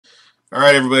All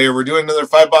right, everybody, we're doing another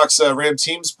 5-box Ram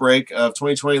Teams break of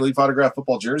 2020 Leaf Autograph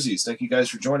Football jerseys. Thank you guys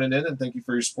for joining in, and thank you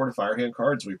for your support of Firehand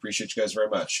Cards. We appreciate you guys very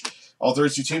much. All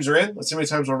 32 teams are in. Let's see how many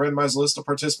times we'll randomize the list of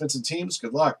participants and teams.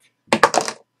 Good luck.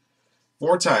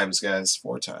 4 times, guys.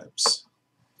 4 times.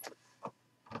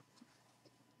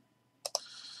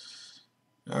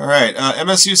 All right,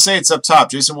 MSU Saints up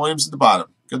top. Jason Williams at the bottom.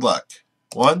 Good luck.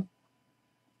 1,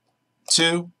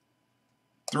 2,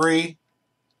 3,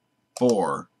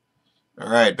 4. All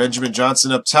right, Benjamin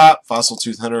Johnson up top, Fossil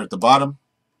Tooth Hunter at the bottom.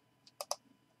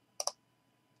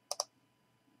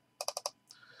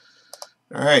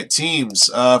 All right,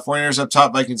 teams, 49ers up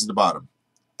top, Vikings at the bottom.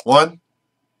 1,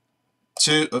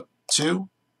 2,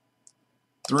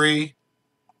 3,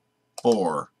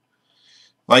 4.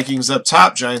 Vikings up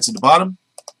top, Giants at the bottom.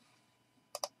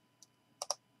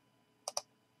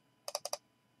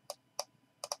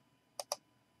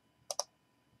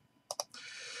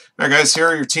 All right, guys, here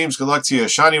are your teams. Good luck to you.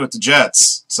 Shawnee with the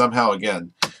Jets, somehow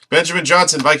again. Benjamin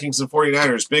Johnson, Vikings and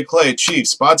 49ers. Big Clay,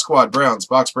 Chiefs. Bod Squad, Browns.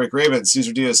 Box Break, Ravens.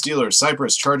 Caesar Diaz, Steelers.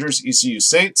 Cypress, Chargers. ECU,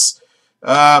 Saints.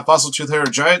 Fossil Tooth Hunter,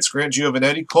 Giants. Grant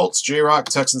Giovanetti, Colts. J-Rock,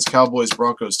 Texans, Cowboys,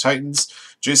 Broncos, Titans.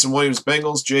 Jason Williams,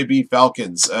 Bengals. JB,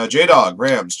 Falcons. J-Dog,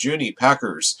 Rams. Junie,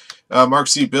 Packers. Mark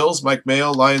C, Bills. Mike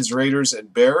Mayo, Lions, Raiders,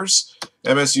 and Bears.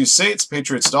 MSU, Saints.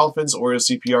 Patriots, Dolphins. Orioles,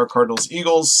 CPR, Cardinals,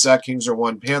 Eagles. Sack Kings are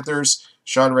 1, Panthers.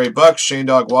 Sean Ray Bucks, Shane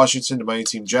Dog Washington, to my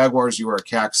team Jaguars. You are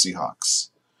CAC Seahawks.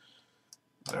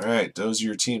 All right, those are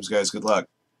your teams, guys. Good luck.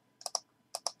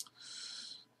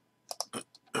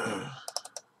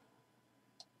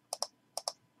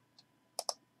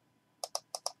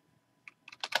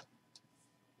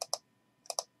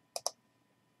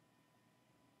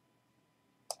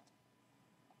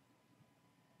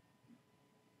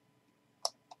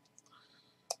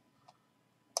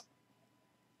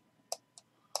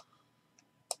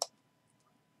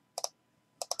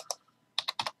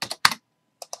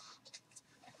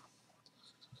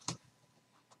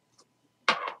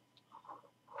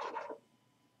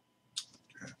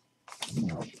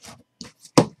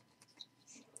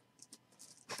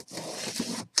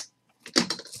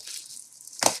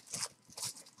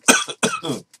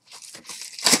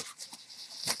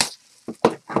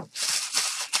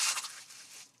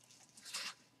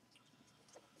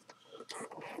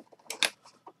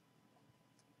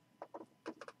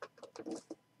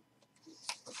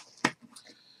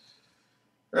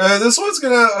 This one's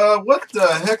gonna. What the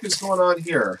heck is going on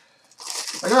here?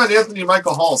 I got an Anthony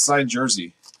Michael Hall signed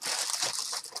jersey.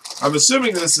 I'm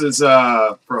assuming this is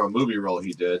from a movie role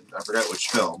he did. I forgot which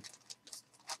film.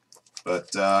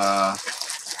 But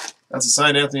that's a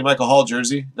signed Anthony Michael Hall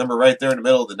jersey. Number right there in the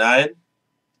middle of the 9.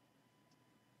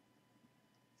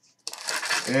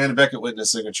 And a Beckett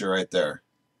Witness signature right there.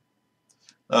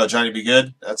 Oh, Johnny Be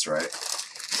Good? That's right.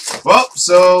 Well,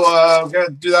 so we're going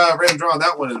to do that random draw on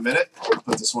that one in a minute.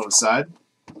 Put this one aside.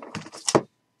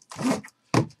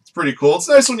 It's pretty cool. It's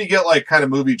nice when you get like kind of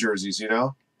movie jerseys, you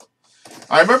know.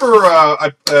 I remember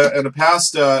in a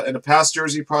past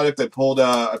jersey product, I pulled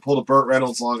a Burt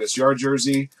Reynolds Longest Yard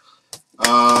jersey.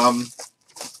 I'm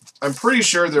pretty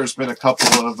sure there's been a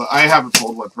couple of, I haven't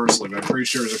pulled one personally, but I'm pretty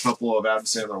sure there's a couple of Adam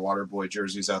Sandler Waterboy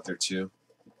jerseys out there too.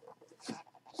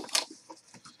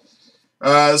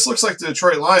 This looks like the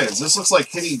Detroit Lions. This looks like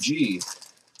Kenny G.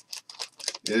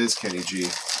 It is Kenny G.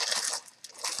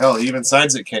 Hell, he even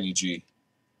signs it Kenny G.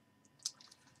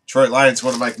 Detroit Lions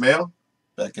going to Mike Mayo.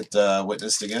 Beckett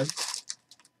witnessed again.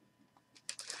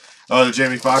 Oh, the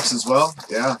Jamie Foxx as well.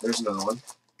 Yeah, there's another one.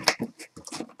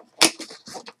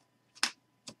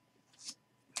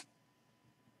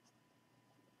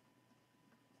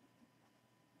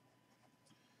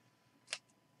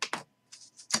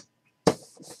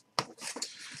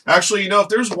 Actually, you know, if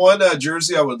there's one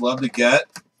jersey I would love to get,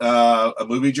 a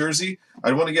movie jersey,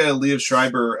 I'd want to get a Liev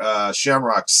Schreiber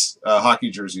Shamrocks hockey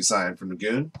jersey signed from the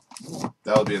Goon.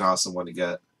 That would be an awesome one to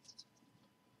get.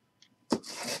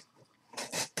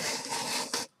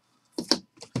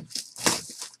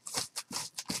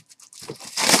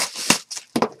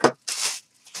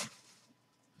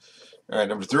 All right,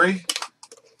 number 3.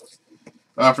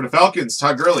 For the Falcons,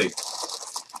 Todd Gurley.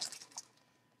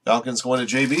 Falcons going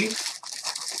to JB.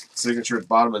 Signature at the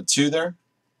bottom of 2 there.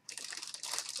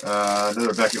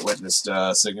 Another Beckett witnessed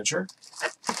signature.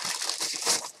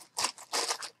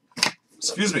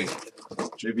 Excuse me.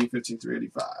 JB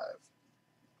 15385.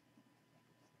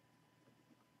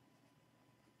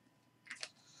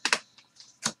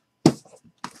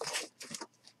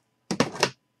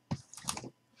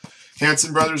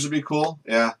 Hanson brothers would be cool.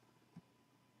 Yeah.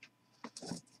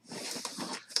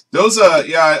 Those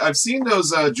yeah, I've seen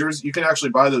those jerseys. You can actually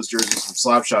buy those jerseys from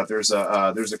Slapshot.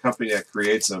 There's a company that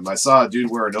creates them. I saw a dude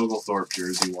wear an Oglethorpe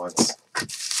jersey once.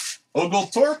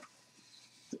 Oglethorpe?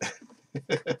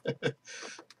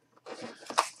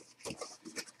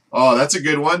 Oh, that's a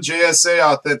good one. JSA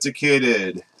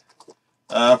authenticated.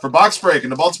 For box break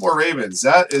and the Baltimore Ravens,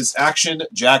 that is Action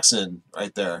Jackson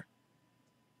right there.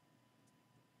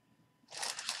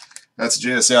 That's a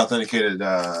JSA authenticated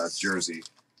jersey.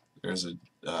 There's a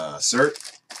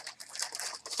cert.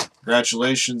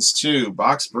 Congratulations to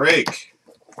Box Break.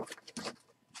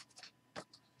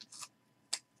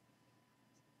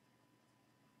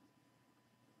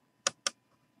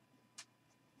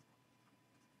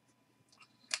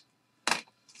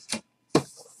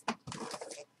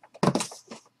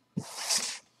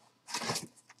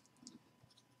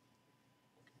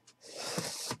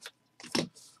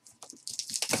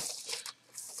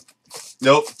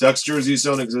 Nope, Ducks jerseys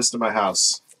don't exist in my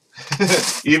house.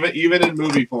 even in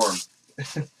movie form.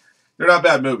 They're not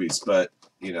bad movies, but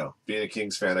you know, being a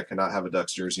Kings fan, I cannot have a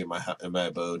Ducks jersey in my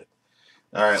abode.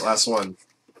 All right, last one.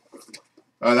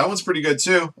 That one's pretty good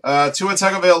too. Tua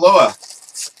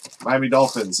Tagovailoa, Miami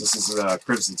Dolphins. This is a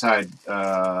Crimson Tide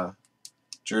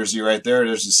jersey right there.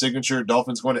 There's the signature.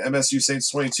 Dolphins going to MSU Saints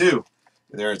 22.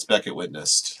 And there it's Beckett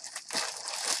witnessed.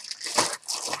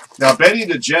 Now Benny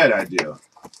the Jet, I do.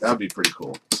 That would be pretty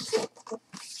cool.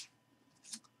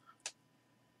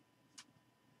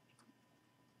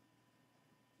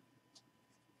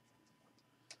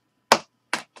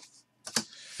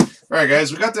 All right,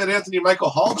 guys, we got that Anthony Michael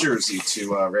Hall jersey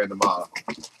to random off.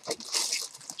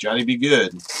 Johnny be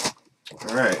good.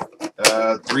 All right,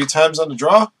 3 times on the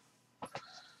draw.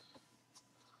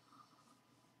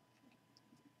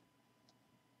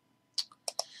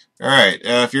 All right,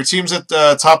 if your team's at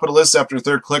the top of the list after the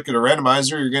 3rd click of the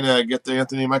randomizer, you're going to get the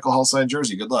Anthony Michael Hall signed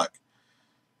jersey. Good luck.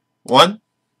 1,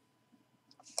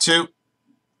 2,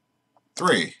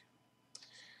 3.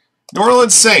 New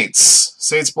Orleans Saints.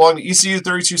 Saints belong to ECU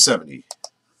 3270.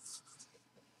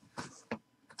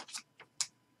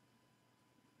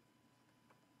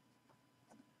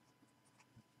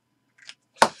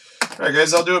 All right,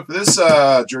 guys, I'll do it for this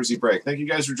jersey break. Thank you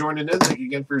guys for joining in. Thank you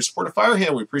again for your support of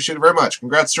Firehand. We appreciate it very much.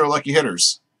 Congrats to our lucky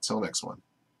hitters. Until next one.